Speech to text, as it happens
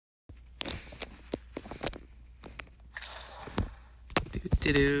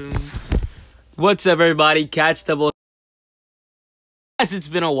What's up, everybody? Katz. Yes, it's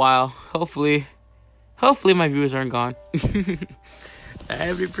been a while. Hopefully my viewers aren't gone.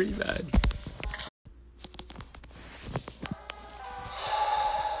 That'd be pretty bad.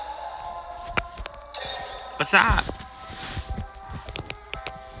 What's up?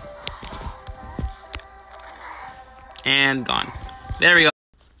 And gone. There we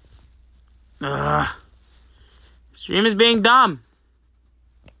go. Stream is being dumb.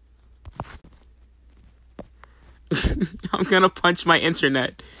 I'm gonna punch my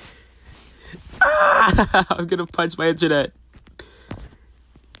internet. I'm gonna punch my internet.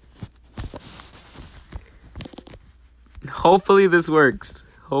 Hopefully this works.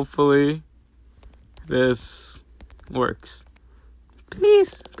 Hopefully this works.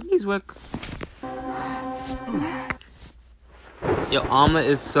 Please work. Yo, omelet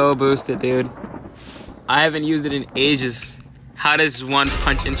is so boosted, dude. I haven't used it in ages. How does one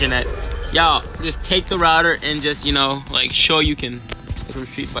punch internet? Yo, just take the router and just, like, show you can. From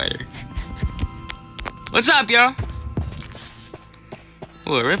Street Fighter. What's up, yo?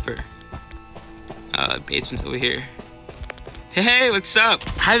 Ooh, a Ripper. Basement's over here. Hey, what's up?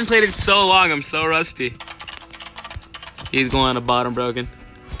 I haven't played it so long, I'm so rusty. He's going on the bottom broken.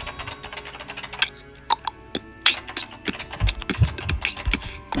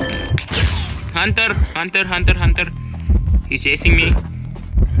 Hunter. He's chasing me.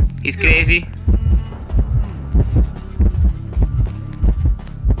 He's crazy.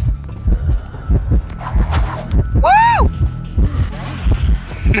 Woo!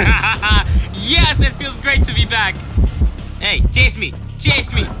 Yes, it feels great to be back. Hey, chase me.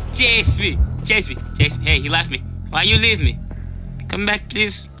 Hey, he left me. Why you leave me? Come back,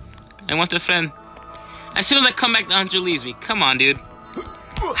 please. I want a friend. As soon as I come back, the hunter leaves me. Come on, dude.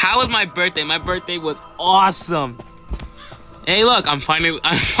 How was my birthday? My birthday was awesome. Hey, look, I'm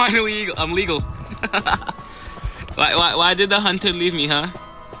legal. Why did the hunter leave me, huh?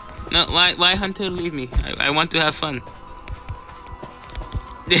 No, why hunter leave me? I want to have fun.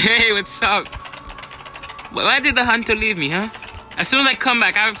 Hey, what's up? Why did the hunter leave me, huh? As soon as I come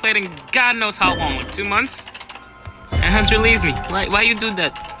back, I haven't played in God knows how long, like 2 months? And hunter leaves me. Why you do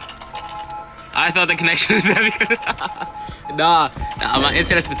that? I thought the connection was bad because... Nah, my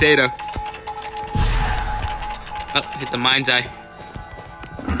internet's potato. Oh, hit the mind's eye.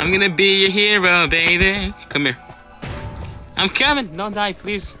 I'm gonna be your hero, baby. Come here. I'm coming. Don't die,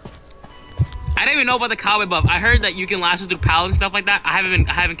 please. I didn't even know about the cowboy buff. I heard that you can lasso through pallets and stuff like that. I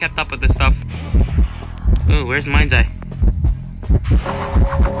haven't kept up with this stuff. Oh, where's mind's eye?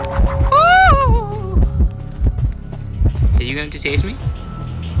 Woo! Are you going to chase me?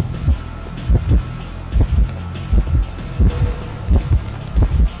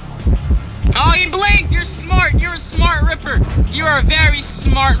 Oh, he blinked! You're smart! You're a smart Ripper! You are a very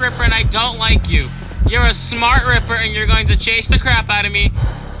smart Ripper and I don't like you. You're a smart Ripper and you're going to chase the crap out of me.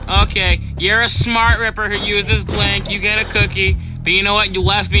 Okay, you're a smart Ripper who uses blink. You get a cookie. But you know what? You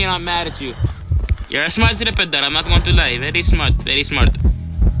left me and I'm mad at you. You're a smart Ripper there. I'm not going to lie. Very smart. Very smart.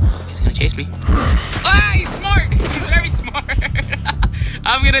 He's going to chase me. Ah, he's smart! He's very smart.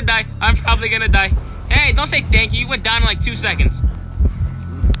 I'm going to die. I'm probably going to die. Hey, don't say thank you. You went down in like 2 seconds.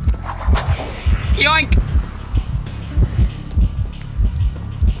 Yoink!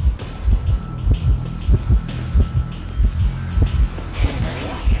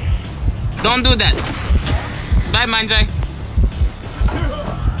 Don't do that. Bye, Manjai.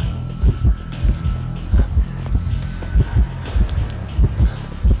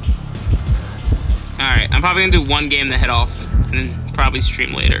 Alright, I'm probably gonna do one game to head off and then probably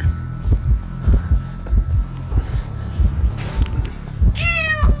stream later.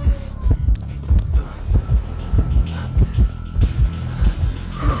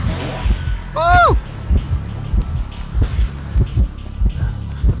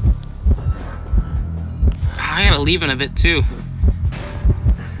 I gotta leave in a bit too.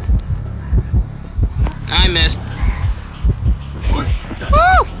 I missed. Woo!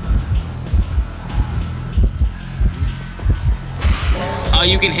 Oh,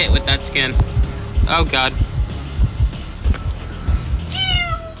 you can hit with that skin. Oh god.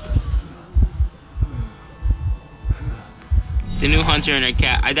 The new hunter and her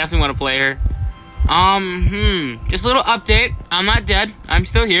cat. I definitely want to play her. Just a little update. I'm not dead. I'm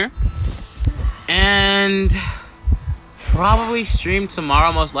still here. And probably stream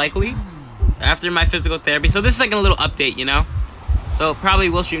tomorrow, most likely, after my physical therapy. So this is like a little update, So probably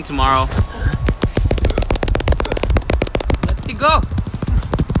will stream tomorrow. Let me go.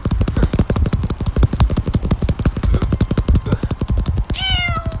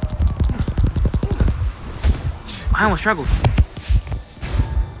 I almost struggled.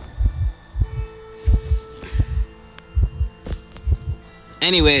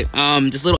 Anyway, just little